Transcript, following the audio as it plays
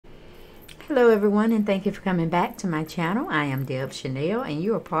Hello everyone, and thank you for coming back to my channel. I am Deb Chanel and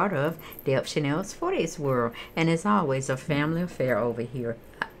you are part of Deb Chanel's 40s world, and it's always a family affair over here.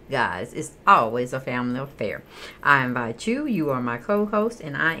 Guys, it's always a family affair. I invite you. You are my co-host,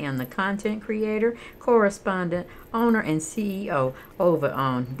 and I am the content creator, correspondent, owner, and CEO over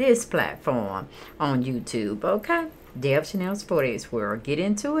on this platform on YouTube. Okay, Deb Chanel's 40s world. Get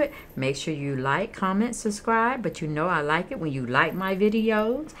into it. Make sure you like, comment, subscribe. But you know I like it when you like my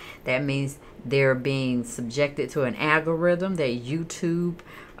videos. That means they're being subjected to an algorithm that YouTube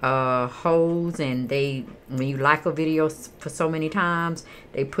holds, and when you like a video for so many times,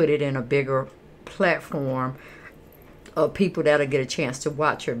 they put it in a bigger platform of people that'll get a chance to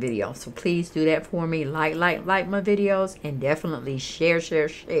watch your video. So please do that for me. Like my videos, and definitely share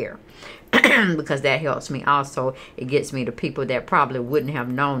because that helps me. Also, it gets me to people that probably wouldn't have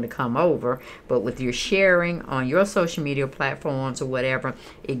known to come over, but with your sharing on your social media platforms or whatever,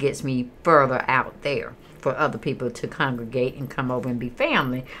 it gets me further out there for other people to congregate and come over and be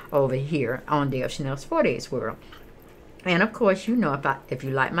family over here on Deb Chanel's 40s world. And of course, you know, if you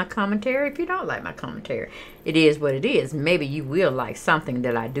like my commentary, if you don't like my commentary, it is what it is. Maybe you will like something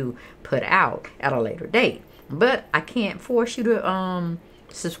that I do put out at a later date, but I can't force you to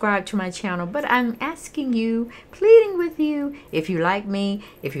subscribe to my channel. But I'm asking you, pleading with you, if you like me,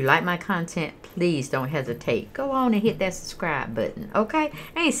 if you like my content, please don't hesitate. Go on and hit that subscribe button, okay?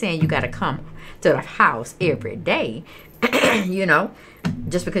 I ain't saying you got to come to the house every day. You know,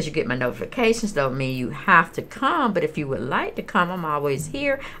 just because you get my notifications don't mean you have to come. But if you would like to come, I'm always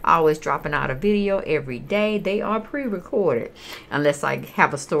here, always dropping out a video every day. They are pre-recorded, unless I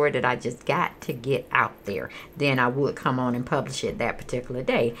have a story that I just got to get out there, then I would come on and publish it that particular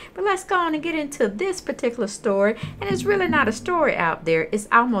day. But let's go on and get into this particular story. And it's really not a story out there. It's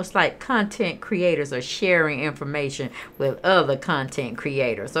almost like content creators are sharing information with other content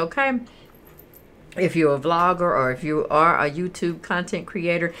creators, okay? If you're a vlogger or if you are a YouTube content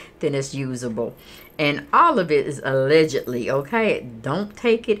creator, then it's usable. And all of it is allegedly, okay? Don't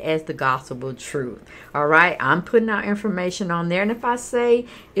take it as the gospel truth, all right? I'm putting out information on there, and if I say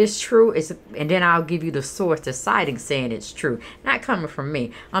it's true, and then I'll give you the source, the citing saying it's true. Not coming from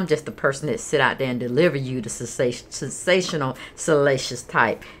me. I'm just the person that sit out there and deliver you the sensational, salacious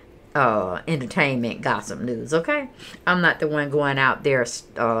type entertainment gossip news, okay? I'm not the one going out there,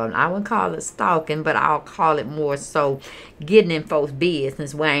 I wouldn't call it stalking, but I'll call it more so getting in folks'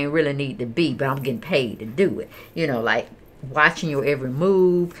 business where I ain't really need to be, but I'm getting paid to do it. You know, like watching your every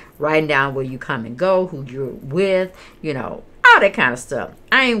move, writing down where you come and go, who you're with, you know, all that kind of stuff.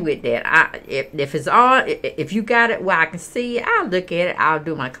 I ain't with that. If it's all, if you got it where I can see it, I'll look at it, I'll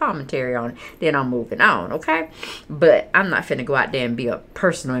do my commentary on it, then I'm moving on, okay? But I'm not finna go out there and be a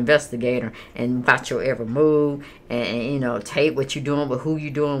personal investigator and watch your every move and you know, tape what you're doing, with who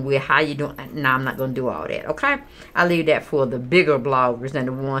you're doing with, how you doing. No, I'm not gonna do all that, okay? I leave that for the bigger bloggers and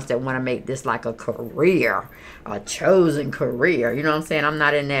the ones that want to make this like a career, a chosen career. You know what I'm saying? I'm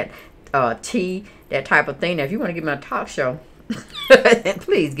not in that that type of thing. Now, if you want to give me a talk show,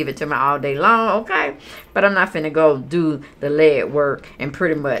 please give it to me all day long, okay? But I'm not finna go do the lead work and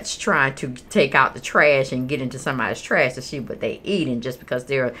pretty much try to take out the trash and get into somebody's trash to see what they eating just because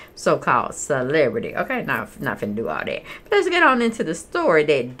they're a so-called celebrity, okay? Not finna do all that. But let's get on into the story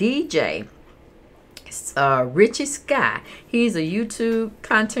that DJ Richie Sky, he's a YouTube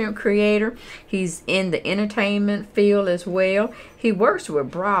content creator. He's in the entertainment field as well. He works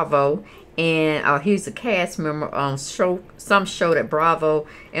with Bravo, and he's a cast member on some show that Bravo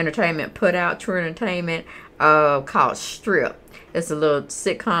Entertainment put out, True Entertainment, called Strip. It's a little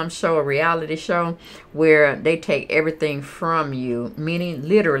sitcom show, a reality show, where they take everything from you, meaning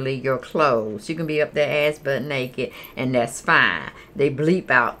literally your clothes. You can be up there ass butt naked, and that's fine. They bleep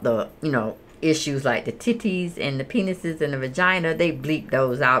out the, you know, issues like the titties and the penises and the vagina. They bleep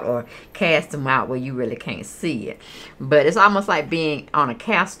those out or cast them out where you really can't see it. But it's almost like being on a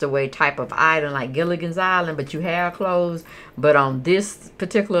castaway type of island, like Gilligan's Island, but you have clothes. But on this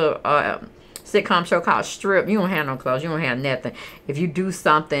particular sitcom show called Strip, you don't have no clothes, you don't have nothing. If you do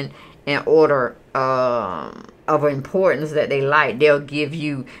something in order of importance that they like, they'll give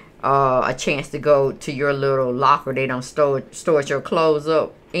you a chance to go to your little locker. They don't store your clothes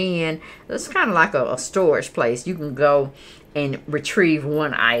up in. It's kind of like a storage place. You can go and retrieve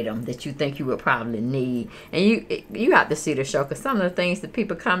one item that you think you would probably need, and you have to see the show, because some of the things that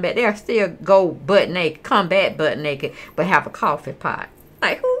people come back, they'll still go butt naked, come back butt naked, but have a coffee pot.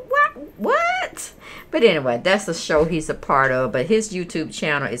 Like, who, what? But anyway, that's the show he's a part of. But his YouTube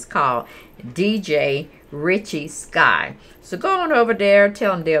channel is called DJ Richie Sky. So go on over there,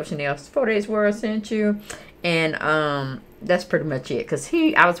 tell him Deb Chanel's 40s World sent you, and that's pretty much it. Because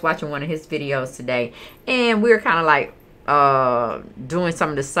I was watching one of his videos today, and we were kind of like doing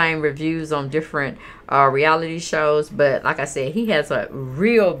some of the same reviews on different reality shows. But like I said, he has a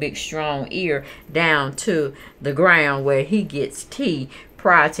real big strong ear down to the ground where he gets tea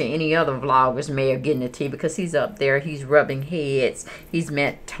prior to any other vloggers may have getting the tea, because he's up there, he's rubbing heads. He's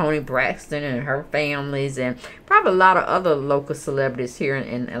met Toni Braxton and her families, and probably a lot of other local celebrities here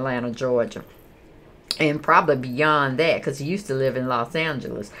in Atlanta, Georgia. And probably beyond that, because he used to live in Los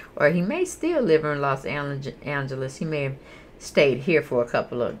Angeles. Or he may still live in Los Angeles. He may have stayed here for a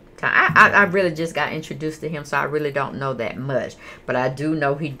couple of times. I really just got introduced to him, so I really don't know that much. But I do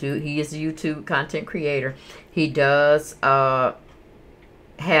know he is a YouTube content creator. He does have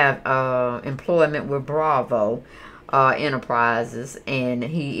employment with Bravo Enterprises. And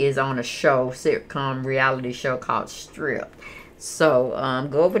he is on a sitcom reality show called Strip. So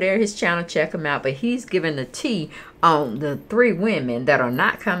go over there, his channel, check him out. But he's giving the tea on the 3 women that are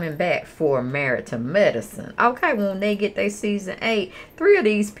not coming back for Married to Medicine. Okay, when they get their season 8, 3 of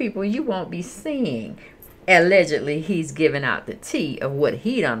these people you won't be seeing. Allegedly, he's giving out the tea of what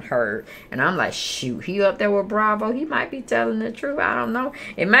he done heard. And I'm like, shoot, he up there with Bravo. He might be telling the truth. I don't know.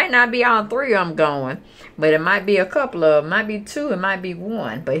 It might not be all 3 of them going, but it might be a couple of them. Might be 2, it might be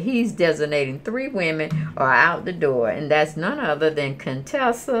 1. But he's designating 3 women are out the door. And that's none other than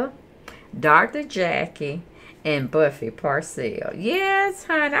Contessa, Dr. Jackie, and Buffy Parcell. Yes,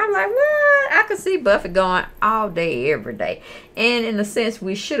 honey. I'm like, what? I could see Buffy going all day, every day. And in a sense,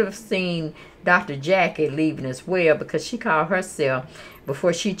 we should have seen Dr. Jackie leaving as well, because she called herself,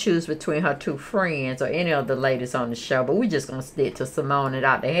 before she choose between her 2 friends or any of the ladies on the show, but we just going to stick to Simone and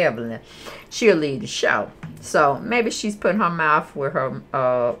Dr. Evelyn. She'll lead the show. So maybe she's putting her mouth where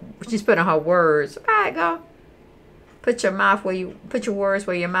her, she's putting her words. All right, go. Put your words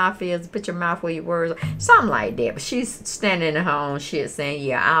where your mouth is. Put your mouth where your words are. Something like that. But she's standing in her own shit saying,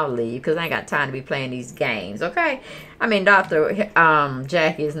 yeah, I'll leave, because I ain't got time to be playing these games, okay? I mean, Dr.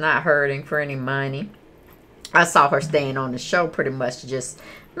 Jackie is not hurting for any money. I saw her staying on the show pretty much to just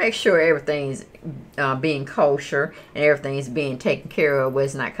make sure everything's being kosher and everything's being taken care of, where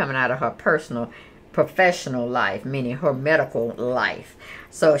it's not coming out of her professional life, meaning her medical life.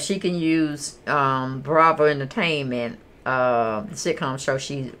 So she can use Bravo Entertainment, the sitcom show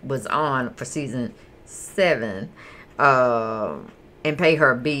she was on for season 7, and pay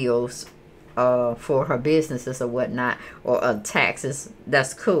her bills for her businesses or whatnot, or taxes.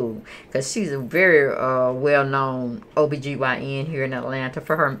 That's cool, because she's a very well-known OBGYN here in Atlanta,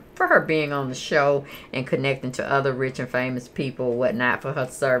 for her being on the show and connecting to other rich and famous people or whatnot for her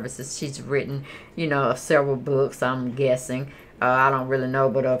services. She's written, you know, several books, I'm guessing. I don't really know,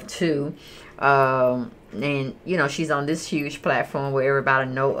 but of 2. And, you know, she's on this huge platform where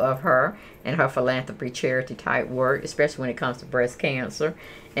everybody know of her and her philanthropy, charity type work, especially when it comes to breast cancer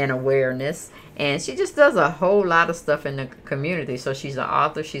and awareness. And she just does a whole lot of stuff in the community. So she's an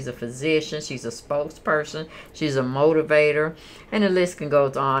author, she's a physician, she's a spokesperson, she's a motivator, and the list can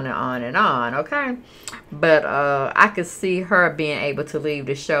go on and on and on, okay? But I could see her being able to leave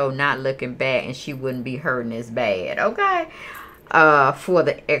the show not looking back, and she wouldn't be hurting as bad, okay? For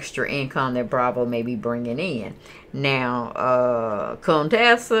the extra income that Bravo may be bringing in. Now,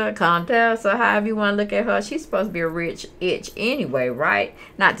 Contessa, however you want to look at her, she's supposed to be a rich itch anyway, right?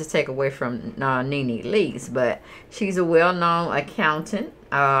 Not to take away from Nene Leakes, but she's a well-known accountant.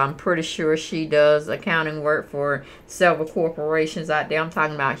 I'm pretty sure she does accounting work for several corporations out there. I'm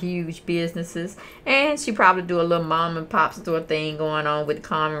talking about huge businesses. And she probably do a little mom and pop store thing going on with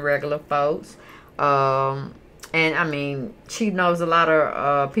common regular folks. And I mean, she knows a lot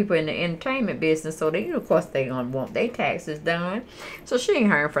of people in the entertainment business, so they, of course, they gonna want their taxes done. So she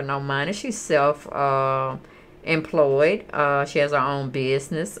ain't hurting for no money. She's self-employed. She has her own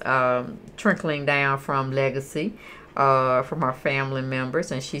business, trickling down from legacy, from her family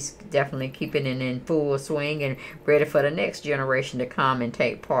members, and she's definitely keeping it in full swing and ready for the next generation to come and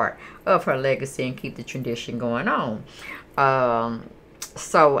take part of her legacy and keep the tradition going on.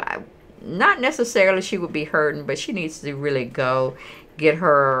 Not necessarily she would be hurting, but she needs to really go get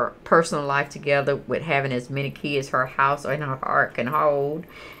her personal life together with having as many kids her house or in her heart can hold,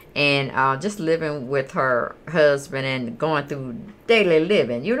 and just living with her husband and going through daily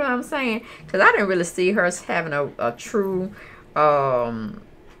living. You know what I'm saying? Because I didn't really see her having a true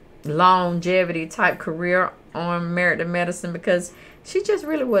longevity type career on Married to Medicine, because she just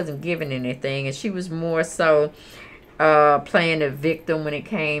really wasn't giving anything, and she was more so playing the victim when it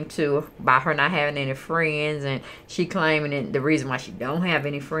came to by her not having any friends, and she claiming that the reason why she don't have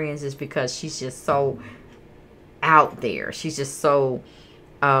any friends is because she's just so out there. She's just so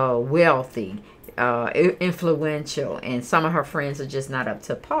wealthy. influential, and some of her friends are just not up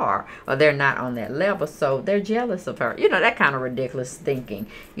to par, or they're not on that level, so they're jealous of her. You know, that kind of ridiculous thinking,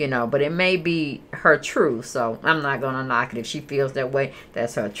 you know, but it may be her truth, so I'm not going to knock it. If she feels that way,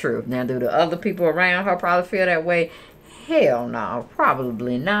 that's her truth. Now, do the other people around her probably feel that way? Hell no,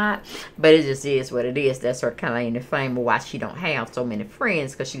 probably not. But it just is what it is. That's her claim to fame, or why she don't have so many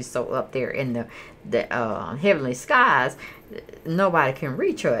friends, because she's so up there in the heavenly skies. Nobody can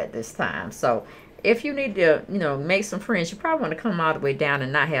reach her at this time. So if you need to, you know, make some friends, you probably want to come all the way down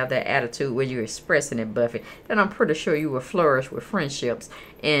and not have that attitude where you're expressing it, Buffy. Then I'm pretty sure you will flourish with friendships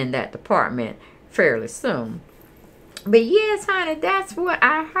in that department fairly soon. But yes, honey, that's what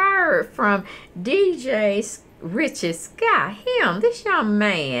I heard from DJ's richest guy. This young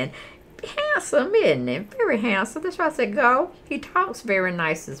man, handsome, isn't he? Very handsome. That's why I said go. He talks very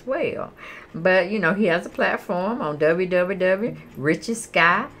nice as well. But, you know, he has a platform on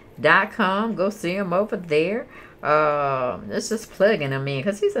www.richestguy.com. Go see him over there. Let's just plugging him in,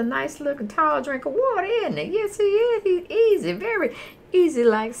 because he's a nice looking tall drink of water, isn't he? Yes, he is. He's easy, very easy,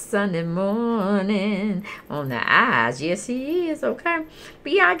 like Sunday morning on the eyes. Yes, he is. Okay.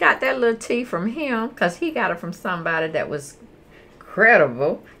 But yeah, I got that little tea from him, because he got it from somebody that was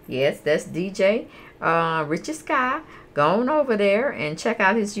credible. Yes, that's DJ Richest Guy. Go on over there and check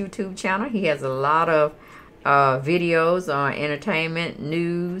out his YouTube channel. He has a lot of videos on entertainment,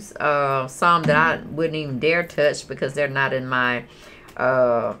 news, some that I wouldn't even dare touch because they're not in my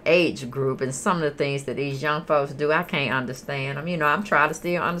age group, and some of the things that these young folks do, I can't understand them. You know, I'm trying to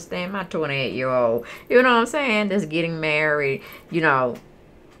still understand my 28-year-old, you know what I'm saying, that's getting married, you know.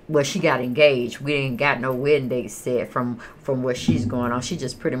 Well, she got engaged. We ain't got no wedding date set from what she's going on. She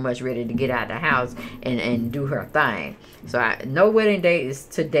just pretty much ready to get out of the house and do her thing. So no wedding date is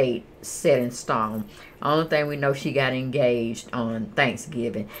to date set in stone. Only thing we know, she got engaged on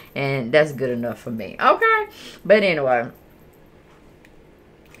Thanksgiving, and that's good enough for me. Okay, but anyway,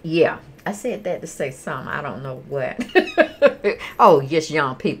 yeah, I said that to say something. I don't know what. Oh yes,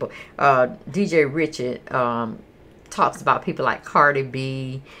 young people. DJ Richard talks about people like Cardi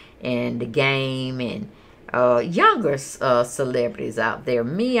B and The Game and younger celebrities out there.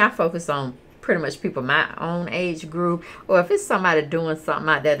 Me, I focus on pretty much people my own age group, or if it's somebody doing something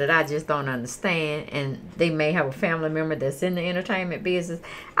out there that I just don't understand, and they may have a family member that's in the entertainment business,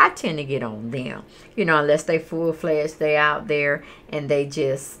 I tend to get on them, you know, unless they full-fledged, they out there and they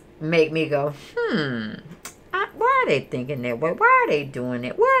just make me go, why are they thinking that way? Why are they doing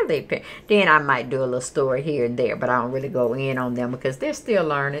it? Why are they Then I might do a little story here and there, but I don't really go in on them because they're still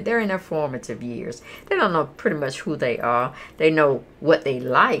learning. They're in their formative years. They don't know pretty much who they are. They know what they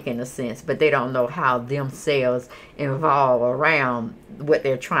like in a sense, but they don't know how themselves involve around what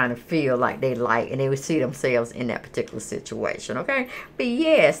they're trying to feel like they like, and they would see themselves in that particular situation. Okay, but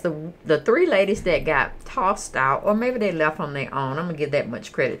yes, the three ladies that got tossed out, or maybe they left on their own, I'm gonna give that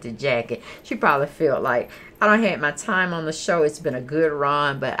much credit to Jackie. She probably felt like, I don't had my time on the show, it's been a good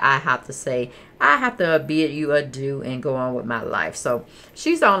run, but I have to say, I have to bid you adieu and go on with my life. So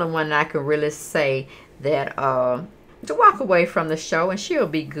she's the only one that I can really say that to walk away from the show, and she'll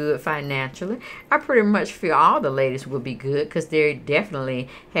be good financially. I pretty much feel all the ladies will be good because they definitely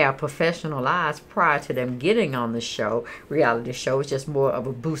have professional lives prior to them getting on the show. Reality show is just more of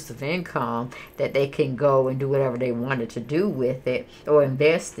a boost of income that they can go and do whatever they wanted to do with it, or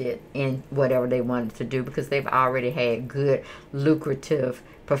invest it in whatever they wanted to do, because they've already had good, lucrative,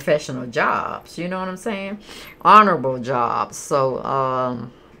 professional jobs. You know what I'm saying? Honorable jobs.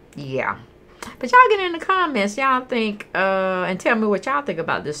 So, yeah. But y'all get in the comments. Y'all think, and tell me what y'all think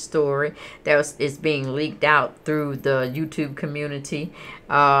about this story that is being leaked out through the YouTube community,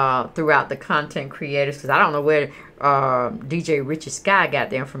 throughout the content creators. Because I don't know where DJ Richard Sky got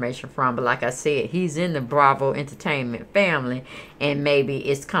the information from. But like I said, he's in the Bravo Entertainment family. And maybe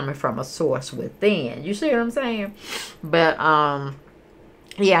it's coming from a source within. You see what I'm saying? But,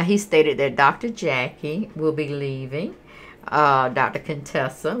 yeah, he stated that Dr. Jackie will be leaving. Dr.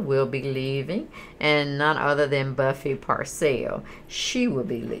 Contessa will be leaving, and none other than Buffy Parcell. She will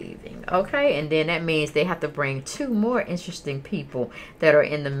be leaving. Okay, and then that means they have to bring two more interesting people that are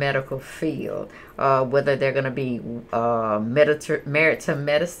in the medical field. Whether they're going to be married to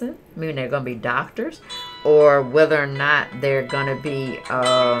medicine, meaning they're going to be doctors, or whether or not they're going to be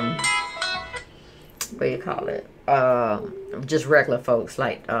what do you call it? Just regular folks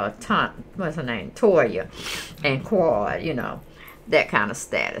like what's her name, Toya and Quad, you know, that kind of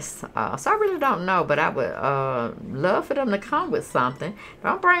status. So I really don't know, but I would love for them to come with something.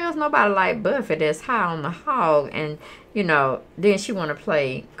 Don't bring us nobody like Buffy that's high on the hog, and you know, then she want to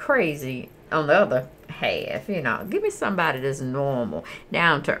play crazy on the other have. You know, give me somebody that's normal,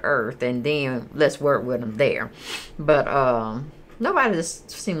 down to earth, and then let's work with them there. But nobody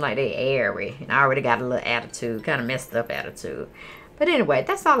just seemed like they airy, and I already got a little attitude, kind of messed up attitude. But anyway,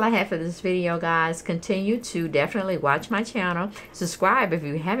 that's all I have for this video, guys. Continue to definitely watch my channel. Subscribe if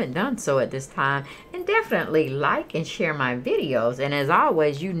you haven't done so at this time. And definitely like and share my videos. And as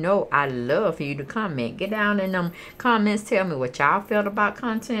always, you know I love for you to comment. Get down in them comments. Tell me what y'all felt about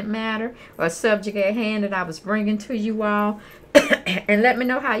content matter or subject at hand that I was bringing to you all. And let me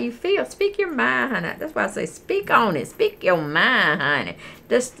know how you feel. Speak your mind, honey. That's why I say speak on it. Speak your mind, honey.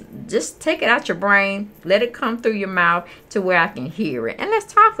 Just take it out your brain. Let it come through your mouth to where I can hear it. And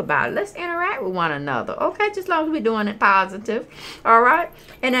let's talk about it. Let's interact with one another. Okay? Just as long as we're doing it positive. All right?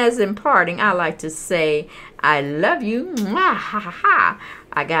 And as in parting, I like to say, I love you. Mwah, ha, ha, ha.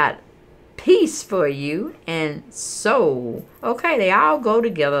 I got peace for you and soul. Okay? They all go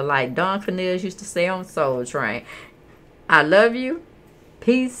together like Don Cornelius used to say on Soul Train. I love you,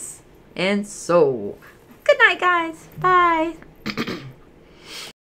 peace, and soul. Good night, guys. Bye.